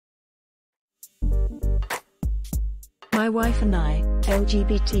My wife and I,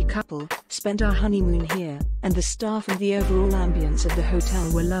 LGBT couple, spent our honeymoon here, and the staff and the overall ambience of the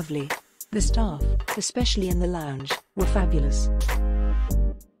hotel were lovely. The staff, especially in the lounge, were fabulous.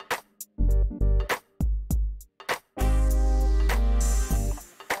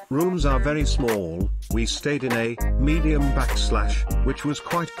 Rooms are very small. We stayed in a medium / which was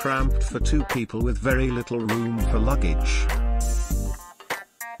quite cramped for 2 people with very little room for luggage.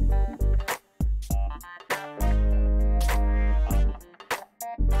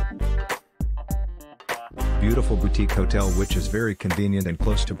 Beautiful boutique hotel which is very convenient and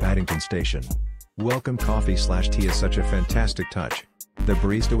close to Paddington Station. Welcome coffee/tea is such a fantastic touch. The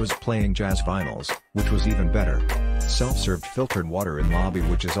barista was playing jazz vinyls, which was even better. Self-served filtered water in lobby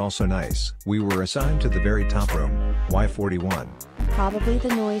which is also nice. We were assigned to the very top room, Y41. Probably the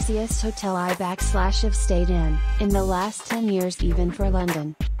noisiest hotel I/have stayed in the last 10 years even for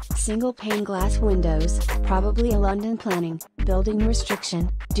London. Single pane glass windows, probably a London planning, building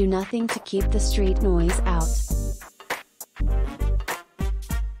restriction, do nothing to keep the street noise out.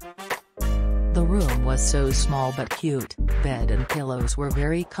 The room was so small but cute, bed and pillows were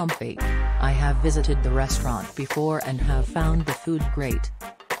very comfy. I have visited the restaurant before and have found the food great.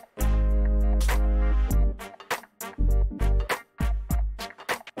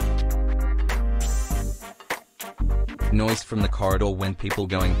 Noise from the corridor when people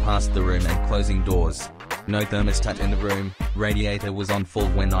going past the room and closing doors. No thermostat in the room, radiator was on full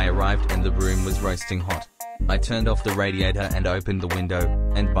when I arrived and the room was roasting hot. I turned off the radiator and opened the window,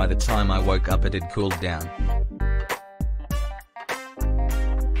 and by the time I woke up it had cooled down.